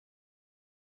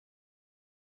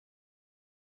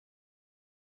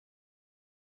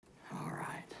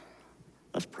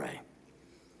Let's pray.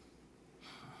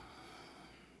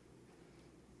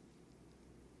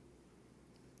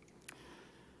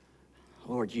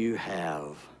 Lord, you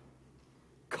have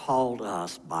called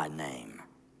us by name.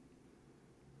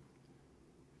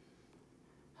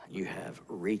 You have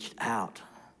reached out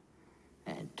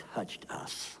and touched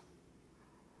us.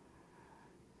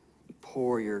 You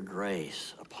pour your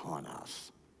grace upon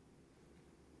us.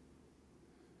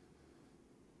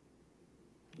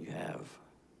 You have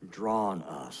drawn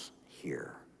us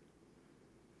here.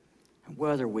 And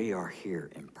whether we are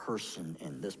here in person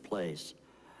in this place,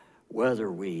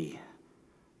 whether we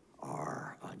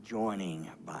are joining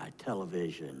by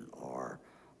television or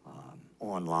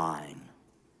online,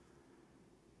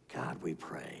 God, we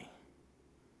pray.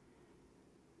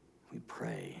 We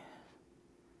pray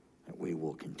that we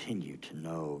will continue to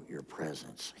know your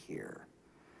presence here.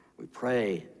 We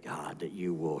pray, God, that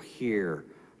you will hear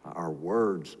our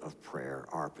words of prayer,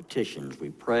 our petitions.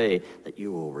 We pray that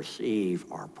you will receive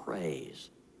our praise.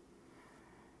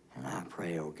 And I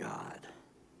pray, oh God,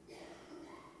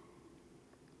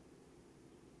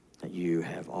 that you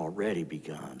have already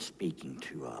begun speaking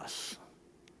to us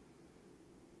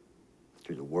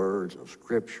through the words of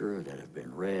Scripture that have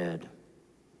been read,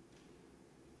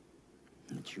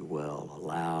 and that you will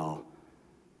allow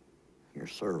your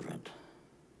servant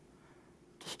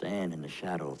to stand in the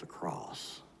shadow of the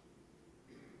cross.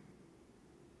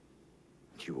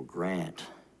 That you will grant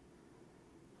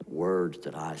that words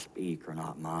that I speak are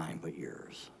not mine but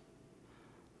yours.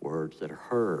 Words that are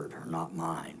heard are not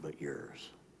mine but yours.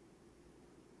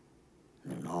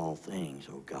 And in all things,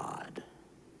 O God,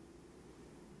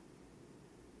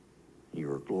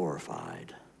 you are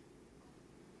glorified.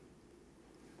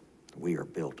 We are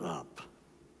built up.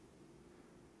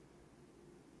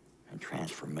 And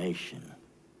transformation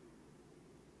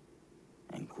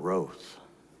and growth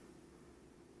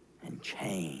and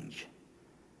change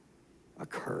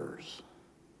occurs.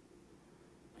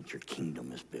 That your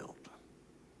kingdom is built.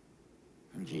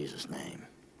 In Jesus' name,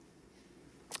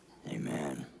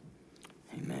 amen.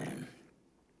 Amen.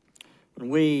 When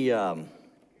we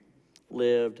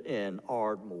lived in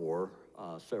Ardmore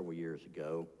several years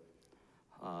ago,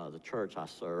 the church I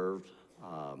served,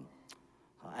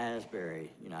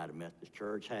 Asbury United Methodist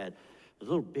Church, had a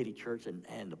little bitty church,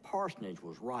 and the parsonage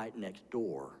was right next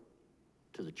door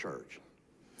to the church.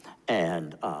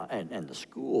 And the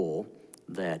school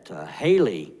that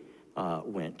Haley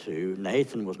went to,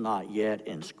 Nathan was not yet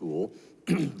in school.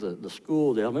 The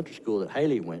school, the elementary school that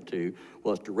Haley went to,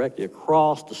 was directly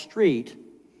across the street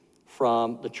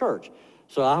from the church.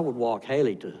 So I would walk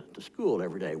Haley to school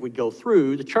every day. We'd go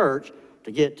through the church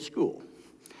to get to school.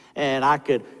 And I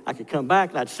could come back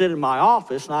and I'd sit in my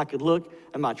office and I could look,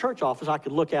 in my church office, I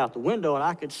could look out the window and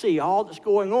I could see all that's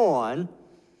going on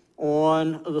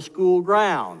the school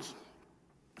grounds.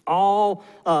 All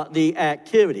the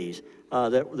activities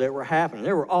that were happening.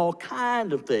 There were all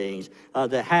kinds of things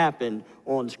that happened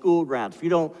on the school grounds. If you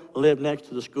don't live next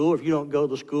to the school, if you don't go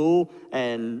to school,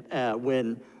 and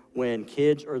when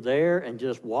kids are there and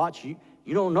just watch, you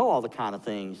don't know all the kind of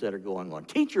things that are going on.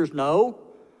 Teachers know.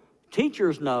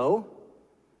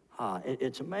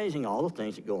 It's amazing all the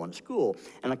things that go on in school.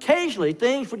 And occasionally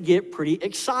things would get pretty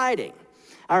exciting.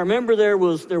 I remember there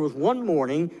was one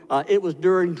morning, it was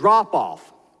during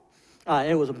drop-off.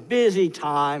 It was a busy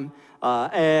time,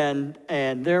 and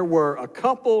there were a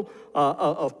couple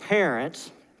of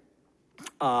parents,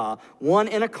 one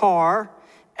in a car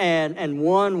and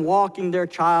one walking their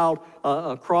child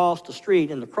across the street.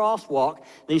 In the crosswalk,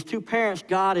 these two parents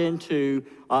got into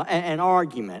an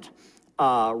argument.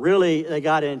 Really, they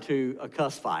got into a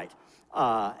cuss fight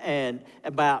and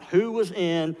about who was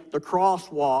in the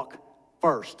crosswalk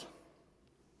first.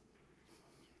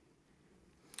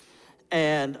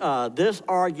 And this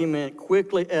argument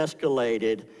quickly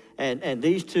escalated, and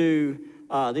these two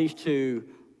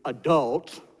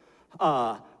adults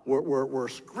were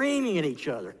screaming at each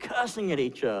other, cussing at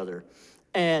each other,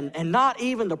 and not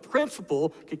even the principal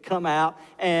could come out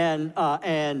and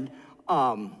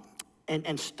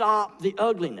stop the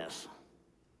ugliness.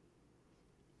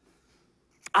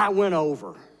 I went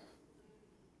over.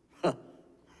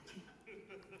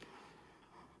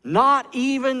 Not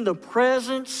even the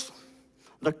presence,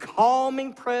 the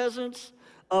calming presence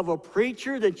of a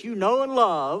preacher that you know and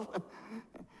love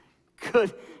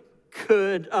could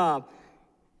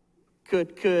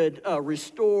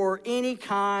restore any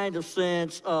kind of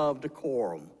sense of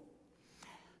decorum.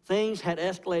 Things had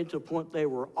escalated to a point they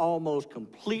were almost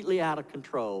completely out of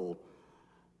control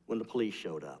when the police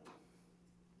showed up.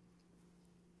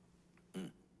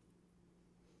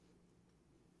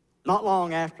 Not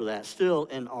long after that, still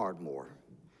in Ardmore,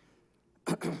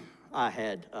 I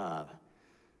had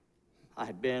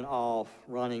been off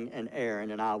running an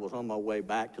errand, and I was on my way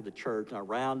back to the church, and I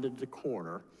rounded the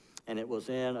corner, and it was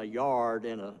in a yard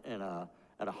at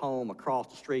a home across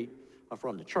the street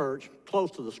from the church,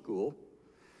 close to the school.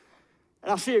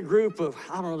 And I see a group of,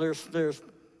 I don't know, there's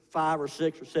 5 or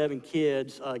 6 or 7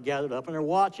 kids gathered up, and they're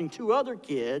watching 2 other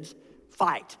kids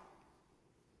fight.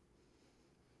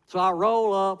 So I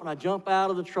roll up, and I jump out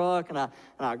of the truck, and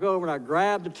I go over, and I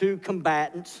grab the 2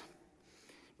 combatants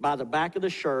by the back of the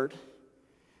shirt,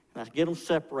 and I get them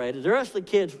separated. The rest of the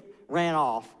kids ran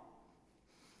off,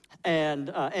 and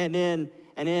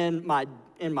in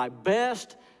my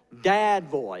best dad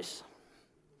voice,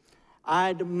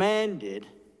 I demanded,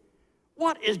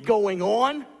 "What is going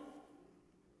on?"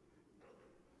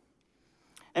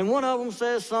 And one of them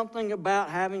says something about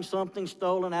having something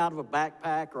stolen out of a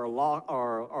backpack or a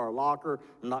locker,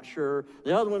 I'm not sure.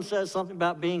 The other one says something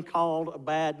about being called a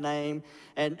bad name.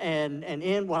 And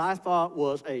in what I thought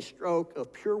was a stroke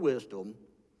of pure wisdom,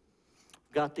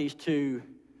 got these 2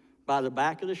 by the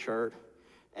back of the shirt,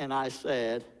 and I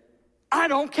said, "I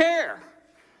don't care.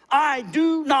 I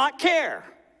do not care.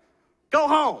 Go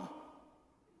home."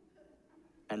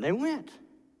 And they went.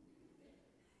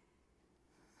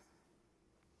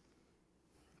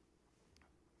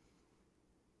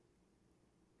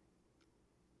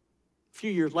 A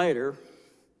few years later,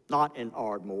 not in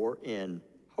Ardmore, in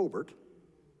Hobart,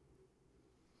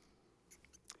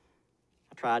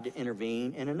 I tried to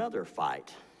intervene in another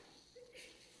fight.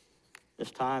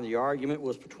 This time the argument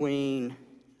was between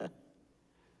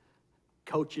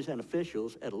coaches and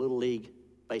officials at a Little League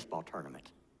baseball tournament.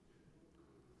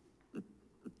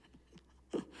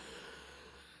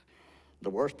 The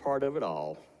worst part of it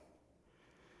all,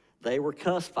 they were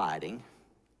cuss fighting,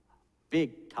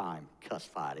 big time cuss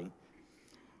fighting,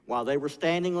 while they were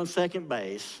standing on second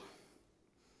base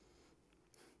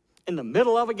in the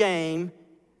middle of a game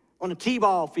on a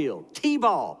t-ball field.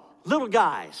 T-ball, little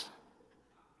guys.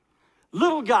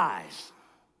 Little guys.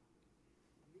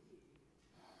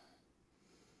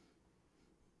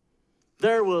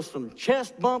 There was some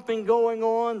chest bumping going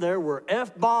on. There were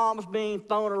F-bombs being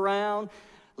thrown around.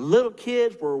 Little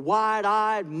kids were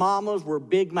wide-eyed. Mamas were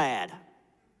big mad.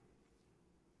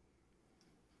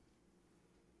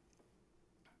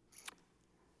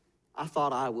 I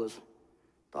thought I was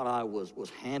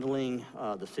handling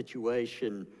the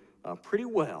situation pretty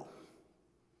well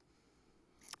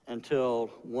until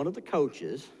one of the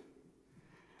coaches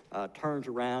turns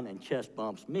around and chest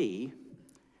bumps me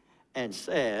and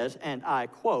says, and I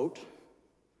quote,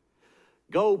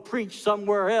 "Go preach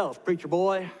somewhere else, preacher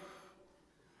boy."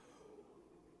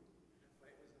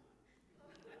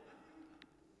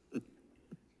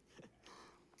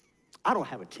 I don't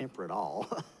have a temper at all.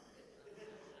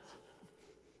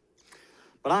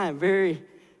 But I am very,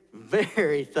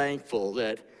 very thankful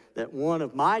that one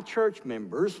of my church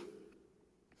members,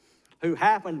 who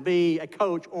happened to be a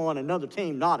coach on another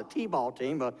team, not a t-ball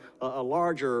team, but a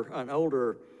larger, an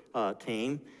older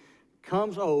team,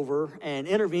 comes over and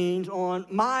intervenes on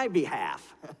my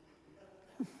behalf,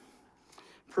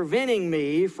 preventing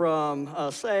me from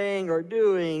saying or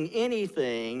doing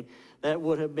anything that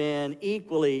would have been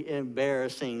equally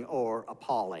embarrassing or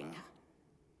appalling.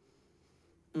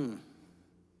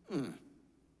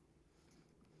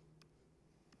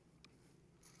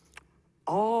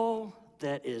 All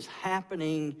that is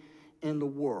happening in the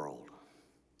world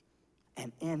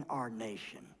and in our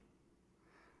nation,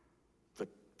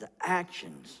 the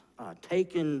actions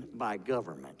taken by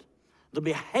government, the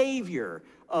behavior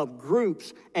of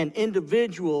groups and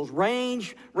individuals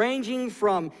ranging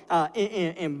from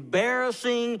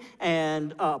embarrassing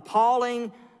and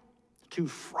appalling to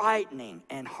frightening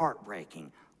and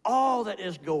heartbreaking. All that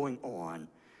is going on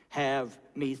have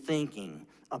me thinking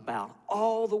about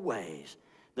all the ways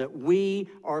that we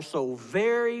are so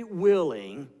very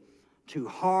willing to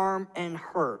harm and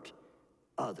hurt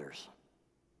others.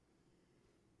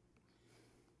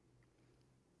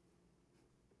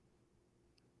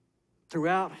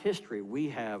 Throughout history, we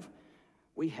have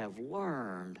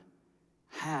learned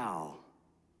how,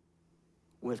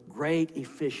 with great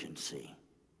efficiency,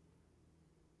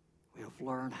 we have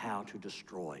learned how to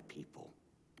destroy people.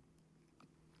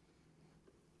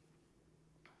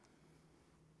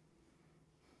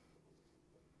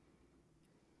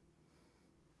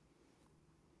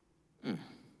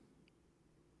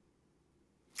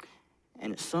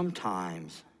 And it's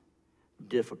sometimes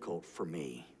difficult for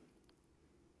me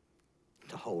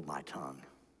to hold my tongue.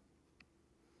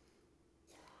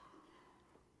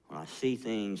 When I see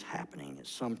things happening,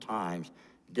 it's sometimes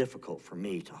difficult for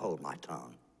me to hold my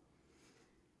tongue.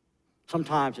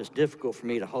 Sometimes it's difficult for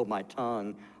me to hold my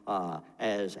tongue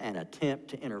as an attempt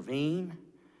to intervene.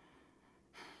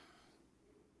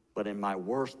 But in my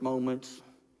worst moments,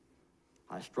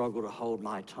 I struggle to hold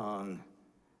my tongue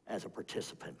as a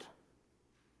participant.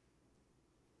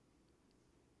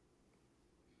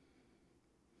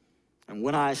 And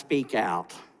when I speak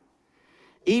out,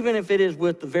 even if it is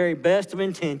with the very best of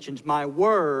intentions, my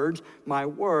words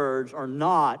are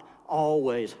not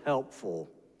always helpful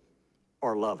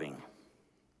or loving.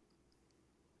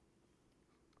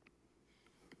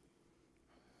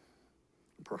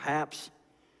 Perhaps,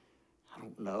 I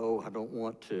don't know, I don't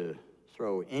want to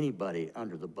throw anybody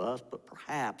under the bus, but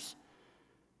perhaps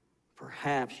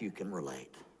you can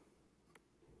relate.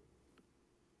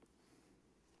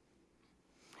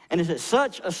 And it's at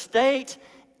such a state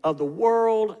of the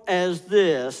world as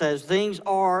this, as things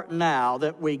are now,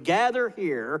 that we gather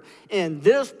here in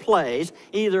this place,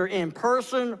 either in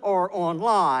person or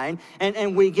online,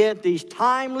 and we get these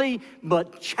timely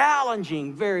but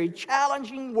challenging, very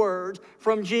challenging words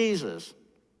from Jesus.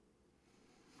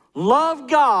 Love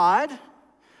God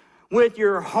with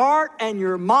your heart and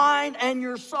your mind and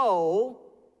your soul,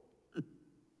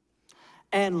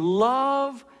 and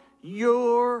love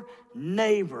your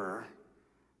neighbor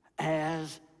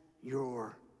as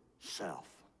yourself.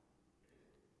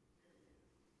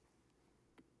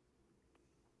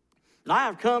 Now, I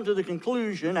have come to the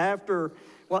conclusion after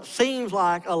what seems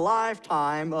like a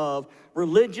lifetime of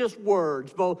religious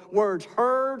words, both words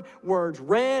heard, words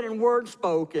read, and words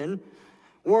spoken,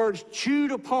 words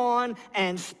chewed upon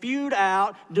and spewed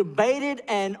out, debated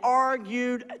and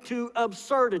argued to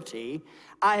absurdity.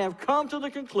 I have come to the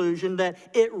conclusion that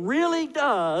it really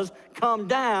does come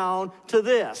down to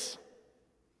this: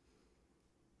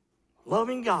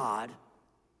 loving God,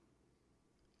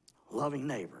 loving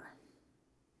neighbor.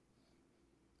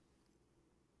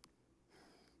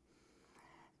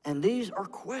 And these are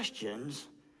questions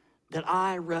that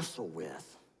I wrestle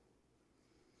with.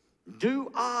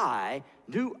 Do I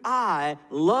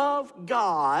love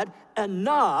God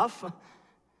enough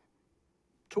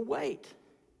to wait?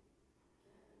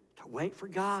 To wait for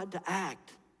God to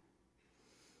act.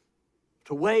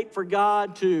 To wait for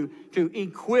God to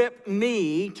equip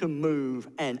me to move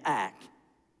and act.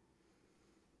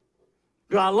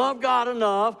 Do I love God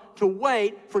enough to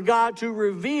wait for God to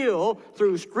reveal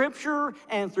through Scripture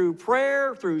and through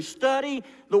prayer, through study,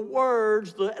 the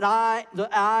words that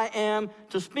I am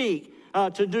to speak,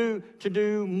 to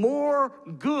do more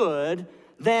good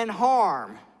than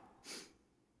harm?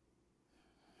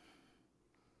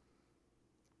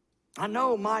 I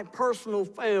know my personal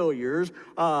failures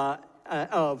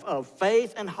of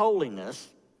faith and holiness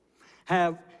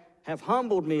have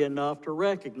humbled me enough to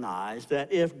recognize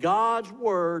that if God's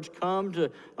words come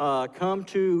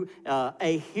to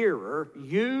a hearer,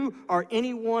 you or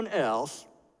anyone else,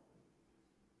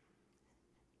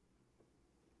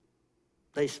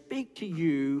 they speak to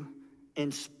you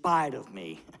in spite of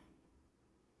me.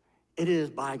 It is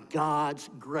by God's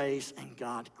grace and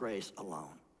God's grace alone.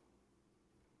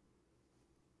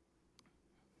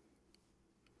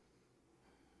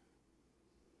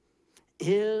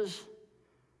 Is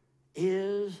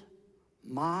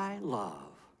my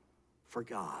love for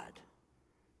God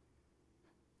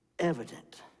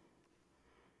evident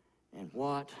in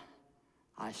what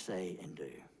I say and do?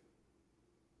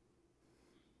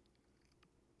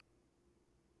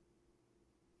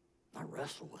 I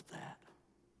wrestle with that.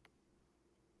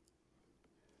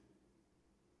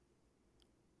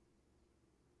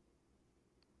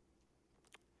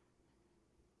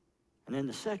 And then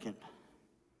the second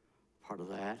part of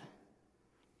that,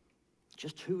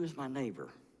 just who is my neighbor?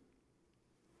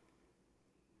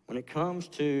 When it comes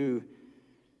to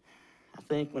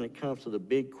the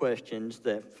big questions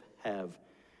that have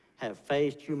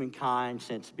faced humankind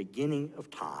since the beginning of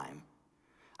time,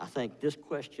 I think this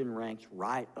question ranks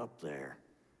right up there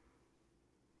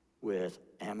with,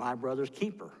 am I brother's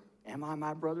keeper? Am I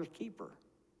my brother's keeper?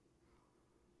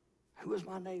 Who is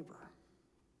my neighbor?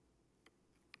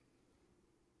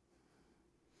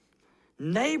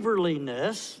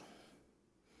 Neighborliness,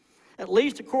 at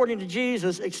least according to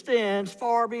Jesus, extends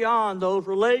far beyond those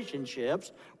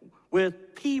relationships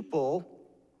with people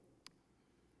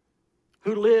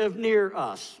who live near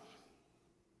us.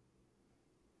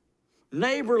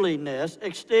 Neighborliness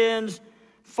extends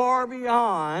far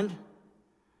beyond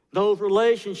those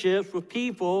relationships with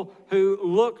people who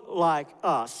look like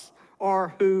us,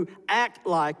 or who act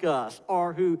like us,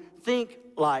 or who think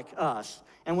like us.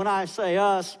 And when I say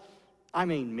us, I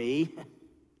mean me.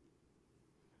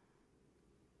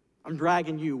 I'm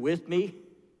dragging you with me.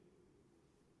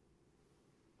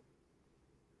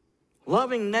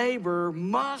 Loving neighbor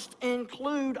must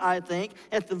include, I think,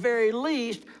 at the very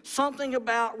least, something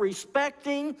about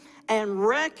respecting and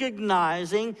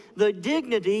recognizing the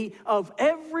dignity of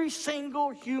every single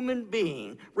human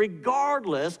being,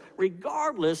 regardless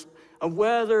of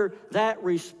whether that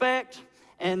respect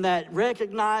and that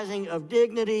recognizing of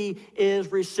dignity is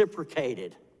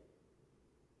reciprocated.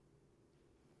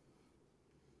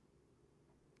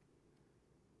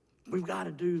 We've got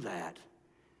to do that,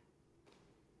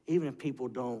 even if people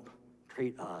don't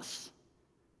treat us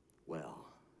well.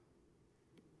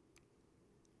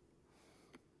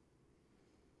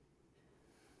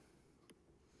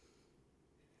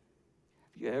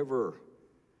 Have you ever,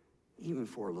 even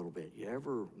for a little bit, you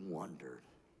ever wondered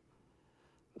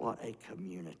what a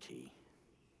community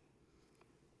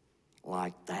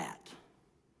like that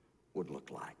would look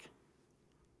like?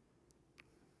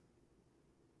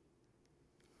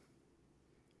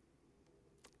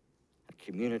 A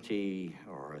community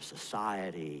or a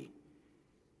society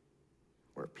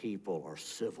where people are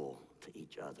civil to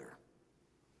each other,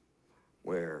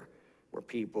 where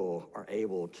people are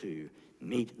able to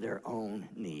meet their own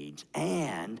needs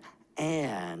and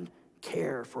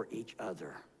care for each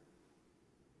other.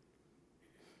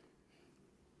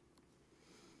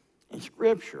 In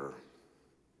Scripture,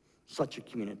 such a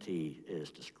community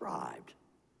is described.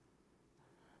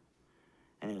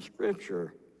 And in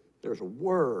Scripture, there's a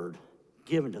word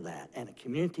given to that. And a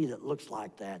community that looks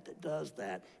like that, that does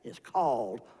that, is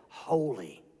called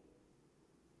holy.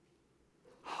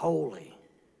 Holy.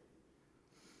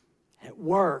 At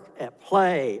work, at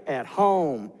play, at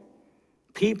home,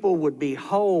 people would be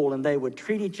whole and they would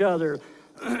treat each other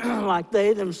like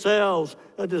they themselves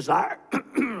desired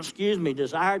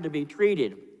to be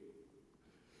treated.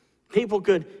 People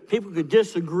could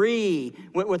disagree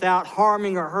without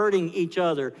harming or hurting each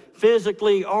other,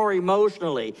 physically or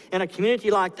emotionally. In a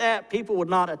community like that, people would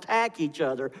not attack each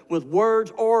other with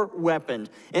words or weapons.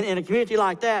 And in a community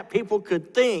like that, people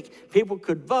could think, people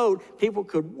could vote, people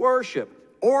could worship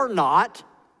or not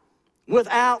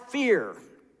without fear,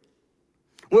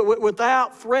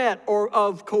 without threat or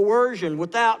of coercion,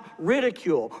 without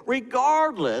ridicule,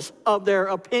 regardless of their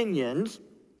opinions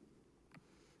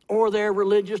or their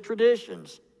religious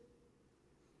traditions.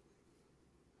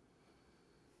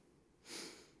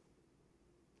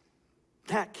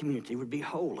 That community would be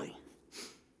holy.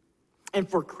 And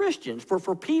for Christians,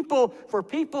 for people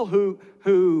who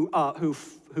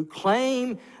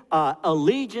claim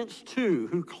allegiance to,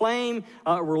 who claim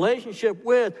a relationship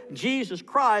with Jesus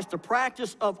Christ, the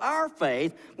practice of our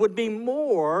faith would be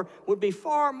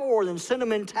far more than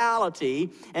sentimentality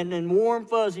and then warm,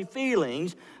 fuzzy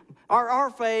feelings. Our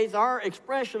faith, our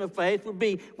expression of faith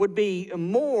would be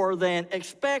more than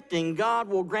expecting God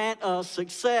will grant us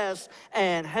success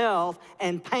and health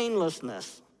and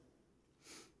painlessness.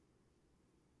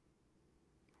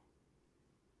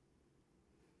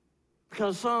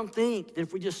 Because some think that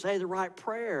if we just say the right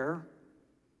prayer,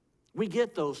 we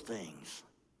get those things.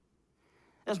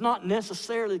 That's not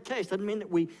necessarily the case. Doesn't mean that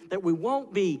we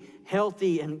won't be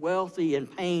healthy and wealthy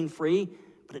and pain-free,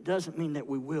 but it doesn't mean that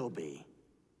we will be.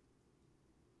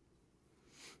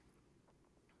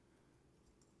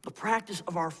 The practice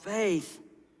of our faith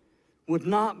would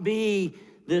not be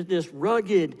this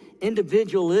rugged,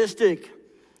 individualistic,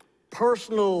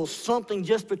 personal, something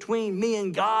just between me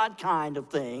and God kind of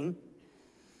thing.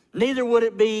 Neither would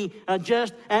it be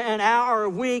just an hour a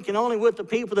week and only with the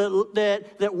people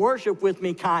that worship with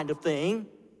me kind of thing.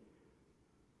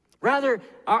 Rather,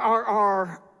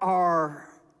 our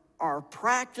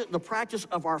practice, the practice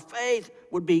of our faith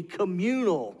would be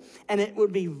communal, and it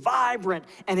would be vibrant,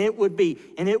 and it would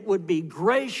be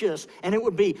gracious, and it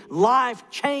would be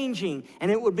life-changing,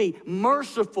 and it would be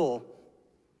merciful,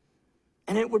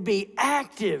 and it would be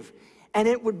active, and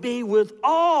it would be with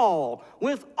all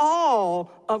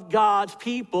of God's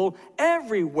people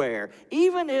everywhere,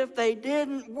 even if they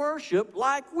didn't worship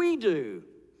like we do,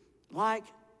 like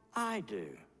I do.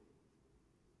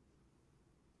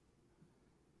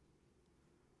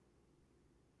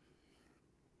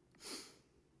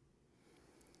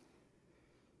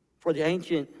 For the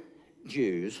ancient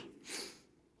Jews,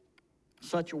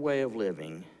 such a way of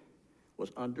living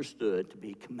was understood to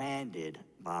be commanded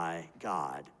by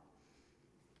God.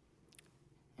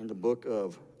 In the book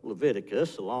of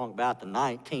Leviticus, along about the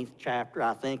 19th chapter,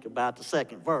 I think about the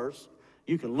 2nd verse,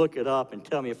 you can look it up and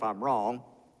tell me if I'm wrong.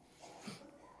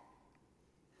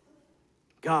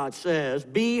 God says,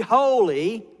 be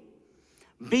holy,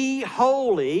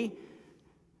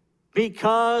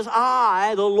 because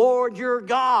I, the Lord your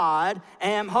God,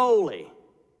 am holy.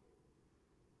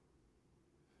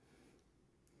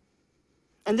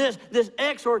 And this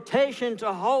exhortation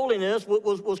to holiness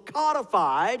was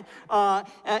codified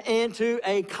into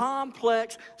a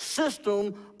complex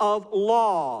system of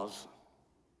laws.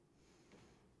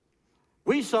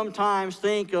 We sometimes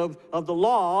think of the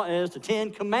law as the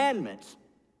 10 Commandments.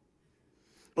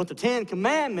 But the 10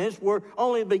 Commandments were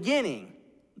only the beginning.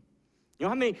 You know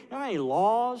how many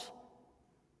laws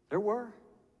there were?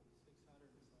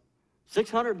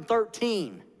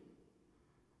 613.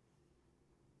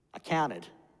 I counted.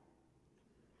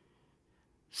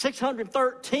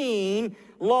 613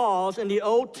 laws in the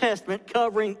Old Testament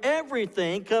covering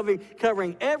everything,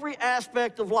 covering every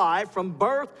aspect of life, from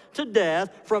birth to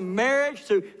death, from marriage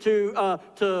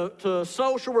to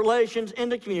social relations in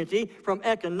the community, from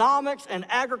economics and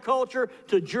agriculture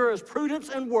to jurisprudence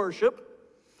and worship,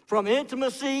 from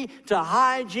intimacy to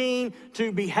hygiene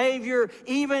to behavior.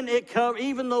 Even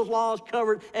those laws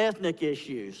covered ethnic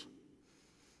issues.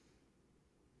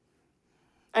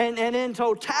 And in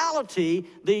totality,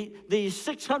 the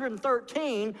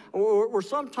 613 were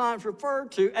sometimes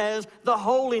referred to as the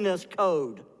Holiness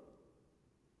Code.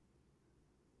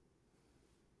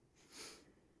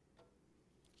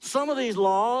 Some of these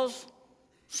laws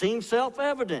seem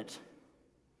self-evident.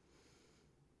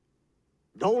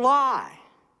 Don't lie.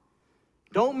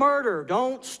 Don't murder.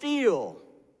 Don't steal.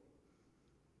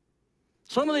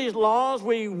 Some of these laws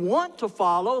we want to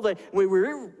follow, we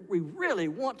really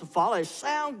want to follow. They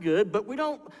sound good, but we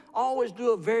don't always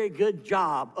do a very good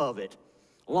job of it.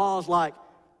 Laws like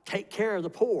take care of the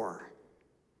poor.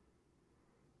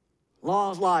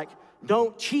 Laws like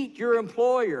don't cheat your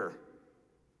employer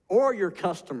or your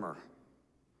customer.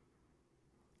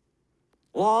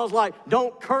 Laws like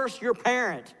don't curse your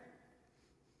parent.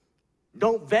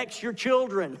 Don't vex your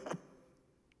children.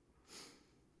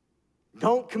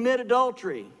 Don't commit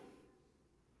adultery.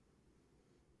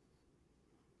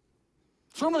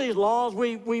 Some of these laws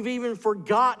we've even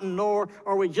forgotten or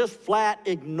we just flat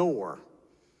ignore.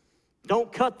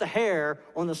 Don't cut the hair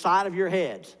on the side of your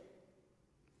heads.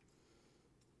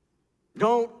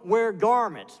 Don't wear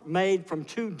garments made from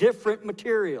 2 different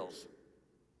materials.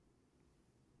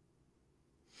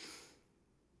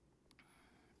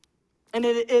 And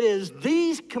it is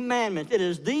these commandments, it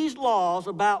is these laws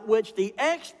about which the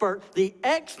expert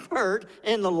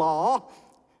in the law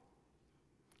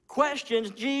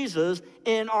questions Jesus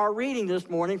in our reading this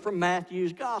morning from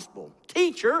Matthew's gospel.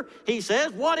 Teacher, he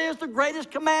says, what is the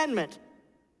greatest commandment?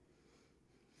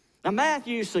 Now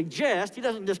Matthew suggests, he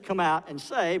doesn't just come out and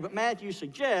say, but Matthew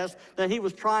suggests that he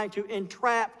was trying to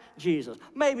entrap Jesus.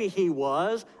 Maybe he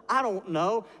was, I don't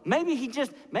know. Maybe he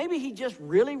just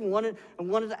really wanted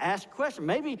to ask a question.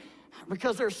 Maybe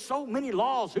because there's so many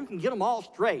laws, who can get them all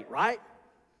straight, right?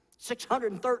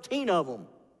 613 of them.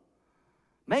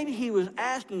 Maybe he was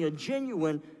asking a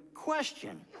genuine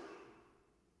question.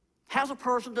 How's a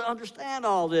person to understand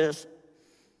all this?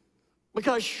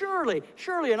 Because surely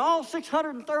in all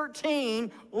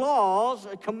 613 laws,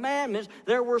 commandments,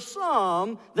 there were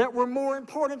some that were more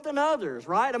important than others,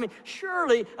 right? I mean,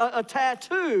 surely a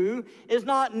tattoo is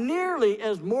not nearly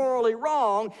as morally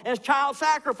wrong as child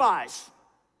sacrifice.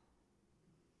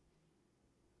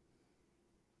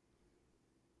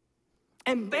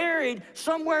 And buried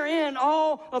somewhere in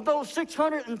all of those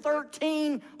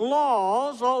 613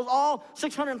 laws, all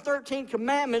 613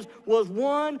 commandments, was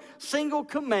one single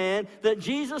command that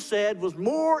Jesus said was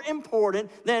more important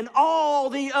than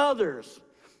all the others.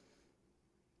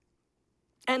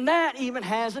 And that even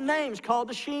has a name. It's called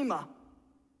the Shema.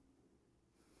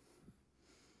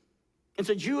 It's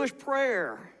a Jewish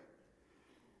prayer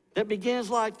that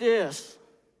begins like this.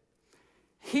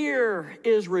 Hear,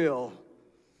 Israel.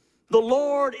 The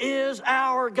Lord is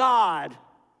our God.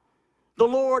 The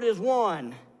Lord is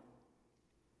one.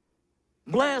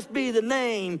 Blessed be the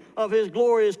name of his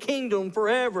glorious kingdom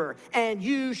forever. And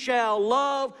you shall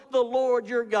love the Lord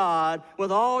your God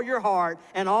with all your heart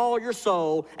and all your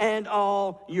soul and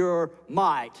all your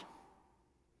might.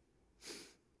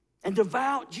 And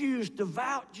devout Jews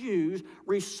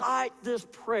recite this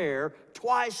prayer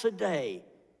twice a day.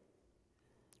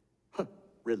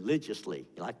 Religiously.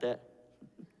 You like that?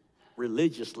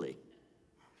 Religiously.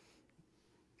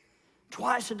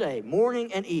 Twice a day,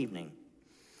 morning and evening.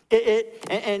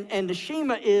 And the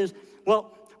Shema is,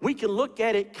 well, we can look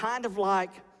at it kind of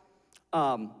like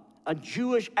a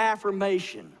Jewish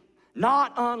affirmation,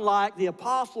 not unlike the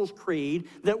Apostles' Creed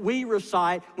that we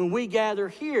recite when we gather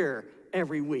here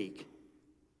every week.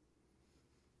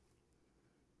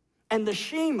 And the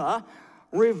Shema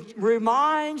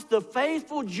reminds the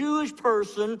faithful Jewish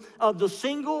person of the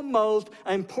single most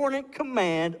important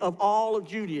command of all of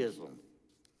Judaism.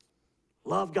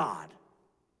 Love God.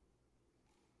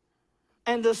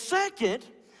 And the second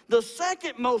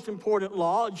most important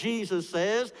law, Jesus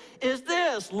says, is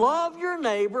this: love your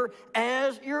neighbor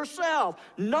as yourself.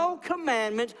 No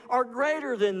commandments are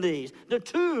greater than these. The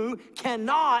two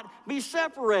cannot be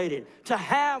separated. To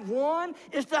have one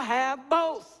is to have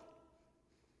both.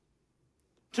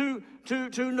 To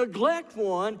neglect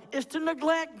one is to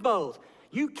neglect both.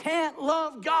 You can't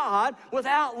love God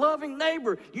without loving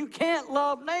neighbor. You can't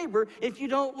love neighbor if you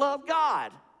don't love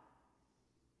God.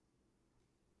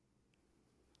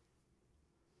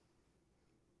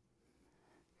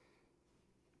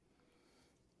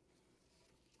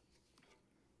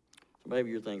 So maybe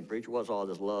you're thinking, preacher, what's all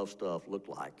this love stuff look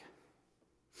like?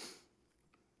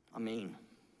 I mean,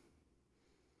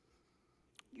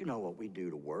 you know what we do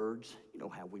to words. You know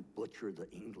how we butcher the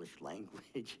English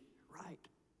language, right?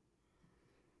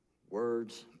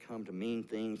 Words come to mean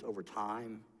things over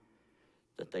time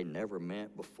that they never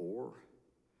meant before.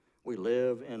 We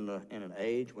live in an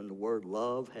age when the word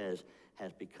love has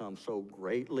become so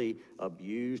greatly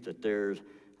abused that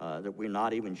that we're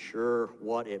not even sure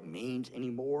what it means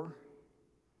anymore.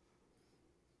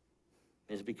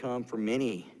 It's become, for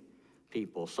many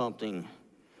people, something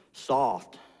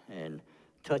soft and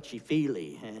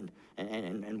touchy-feely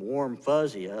and warm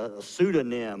fuzzy, a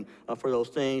pseudonym for those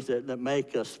things that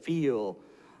make us feel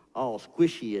all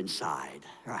squishy inside,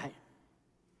 right?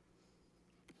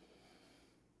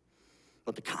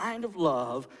 But the kind of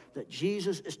love that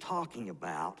Jesus is talking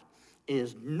about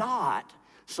is not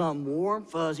some warm,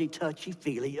 fuzzy,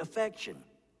 touchy-feely affection.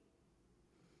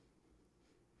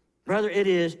 Rather, it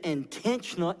is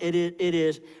intentional. It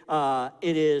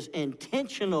is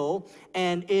intentional,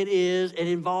 and it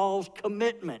involves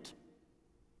commitment.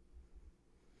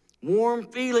 Warm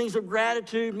feelings of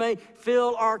gratitude may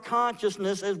fill our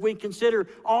consciousness as we consider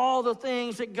all the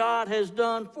things that God has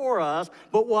done for us.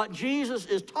 But what Jesus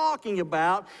is talking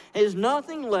about is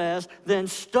nothing less than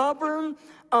stubborn,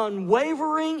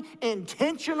 unwavering,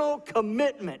 intentional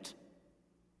commitment.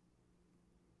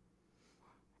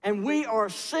 And we are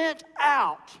sent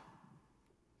out.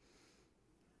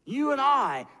 You and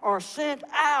I are sent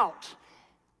out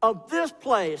of this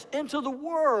place into the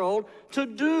world to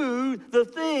do the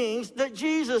things that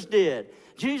Jesus did.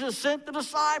 Jesus sent the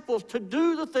disciples to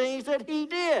do the things that he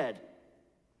did.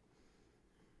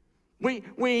 We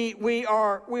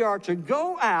are to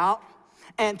go out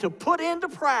and to put into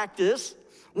practice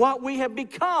what we have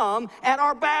become at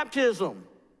our baptism.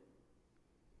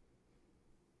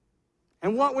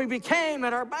 And what we became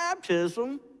at our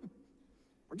baptism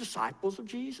were disciples of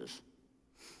Jesus.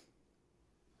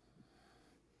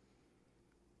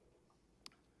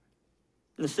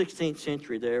 In the 16th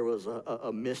century, there was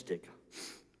a mystic.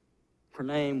 Her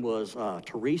name was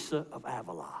Teresa of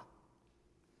Avila.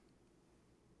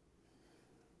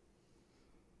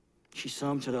 She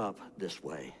sums it up this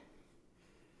way.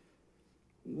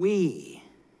 We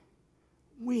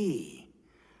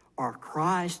are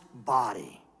Christ's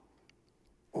body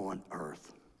on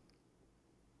earth.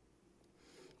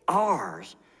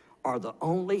 Ours are the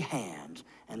only hands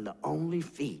and the only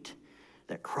feet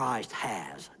that Christ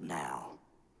has now.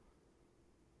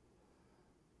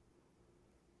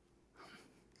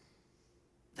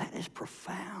 That is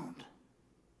profound.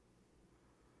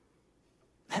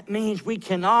 That means we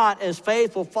cannot, as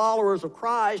faithful followers of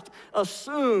Christ,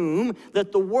 assume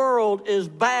that the world is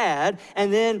bad,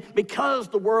 and then because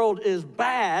the world is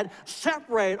bad,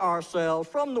 separate ourselves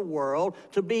from the world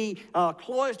to be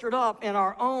cloistered up in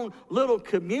our own little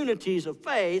communities of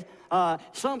faith.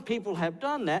 Some people have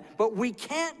done that, but we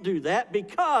can't do that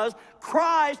because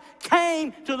Christ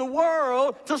came to the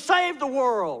world to save the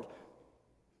world,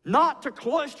 not to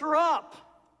cloister up.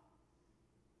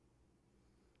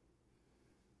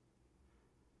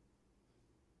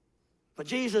 But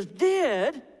Jesus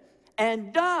did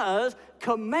and does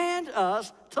command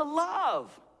us to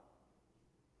love.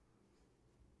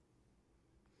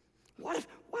 What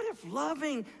if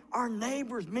loving our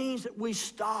neighbors means that we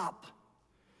stop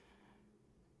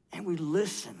and we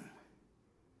listen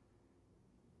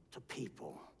to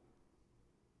people?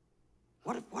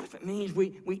 What if it means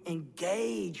we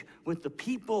engage with the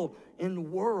people in the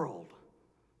world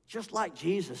just like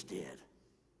Jesus did?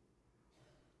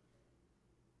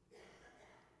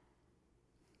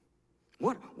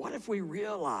 What if we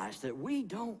realize that we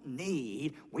don't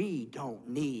need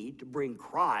to bring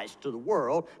Christ to the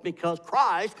world because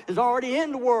Christ is already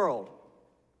in the world?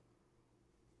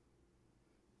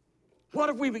 What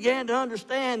if we began to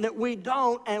understand that we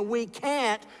don't and we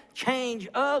can't change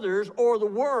others or the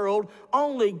world?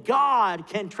 Only God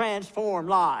can transform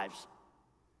lives.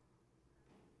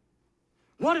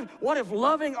 What if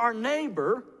loving our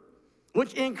neighbor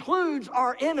which includes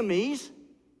our enemies.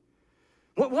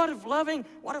 What if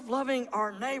loving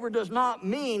our neighbor does not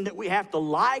mean that we have to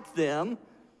like them?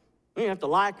 We don't have to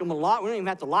like them a lot. We don't even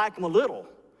have to like them a little.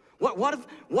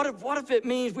 What if it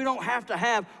means we don't have to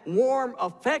have warm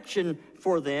affection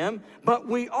for them, but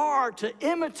we are to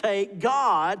imitate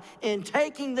God in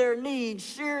taking their needs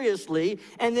seriously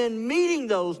and then meeting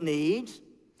those needs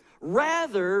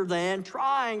rather than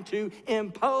trying to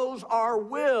impose our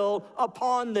will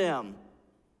upon them?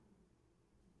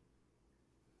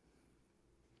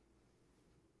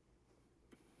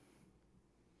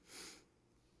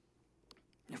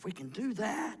 If we can do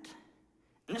that,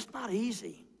 and it's not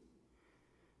easy,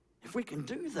 if we can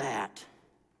do that,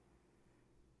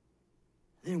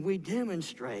 then we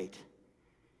demonstrate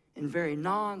in very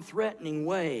non-threatening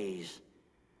ways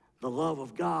the love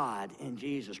of God in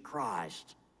Jesus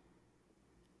Christ,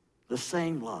 the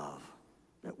same love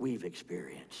that we've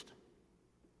experienced.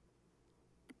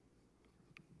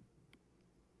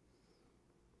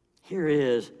 Here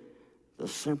is the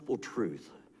simple truth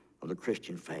of the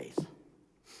Christian faith.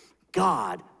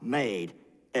 God made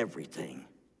everything,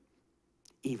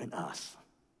 even us.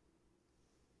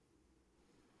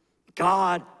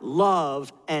 God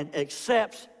loves and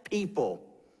accepts people,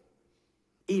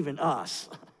 even us.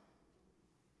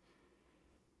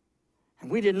 And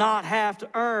we did not have to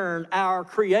earn our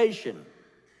creation,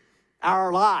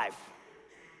 our life.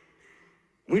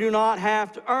 We do not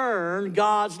have to earn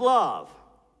God's love.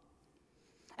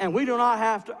 And we do not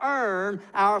have to earn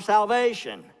our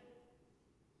salvation.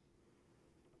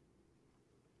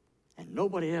 And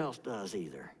nobody else does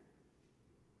either.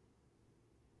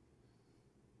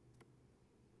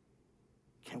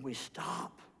 Can we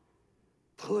stop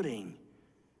putting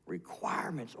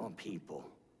requirements on people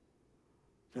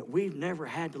that we've never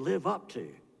had to live up to?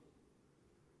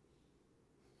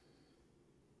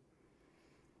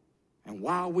 And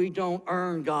while we don't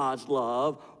earn God's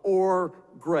love or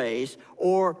grace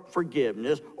or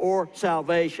forgiveness or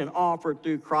salvation offered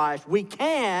through Christ, we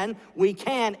can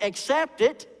accept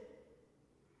it.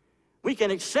 We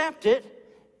can accept it,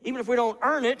 even if we don't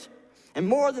earn it. And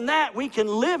more than that, we can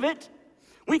live it.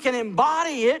 We can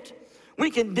embody it. We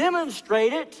can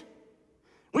demonstrate it.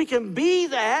 We can be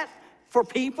that for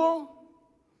people.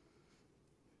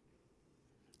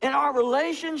 In our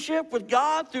relationship with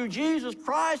God through Jesus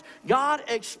Christ, God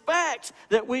expects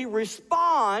that we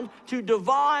respond to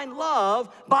divine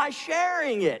love by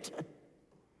sharing it.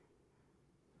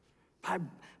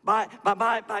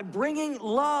 By bringing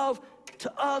love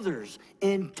to others,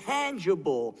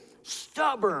 intangible,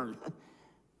 stubborn,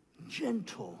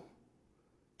 gentle,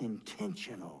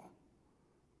 intentional,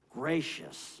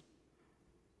 gracious,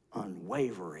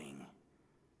 unwavering,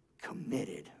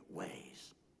 committed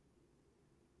ways.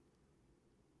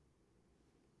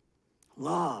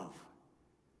 Love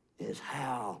is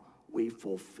how we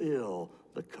fulfill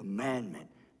the commandment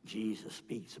Jesus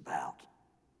speaks about.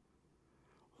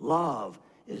 Love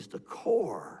is the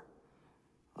core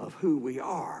of who we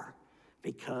are,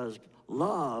 because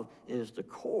love is the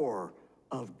core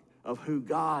of who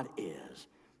God is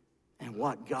and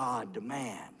what God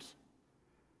demands.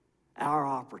 Our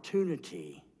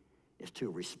opportunity is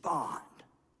to respond.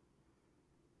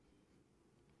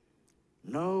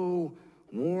 No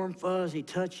warm, fuzzy,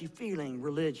 touchy-feeling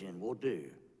religion will do.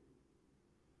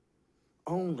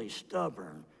 Only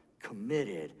stubborn,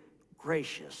 committed,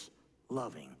 gracious,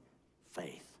 loving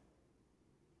faith.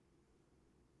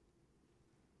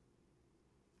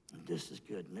 And this is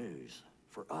good news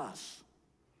for us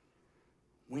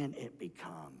when it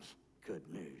becomes good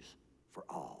news for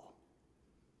all.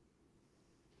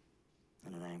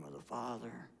 In the name of the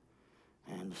Father,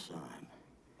 and the Son,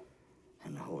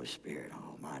 and the Holy Spirit,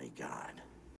 Almighty God.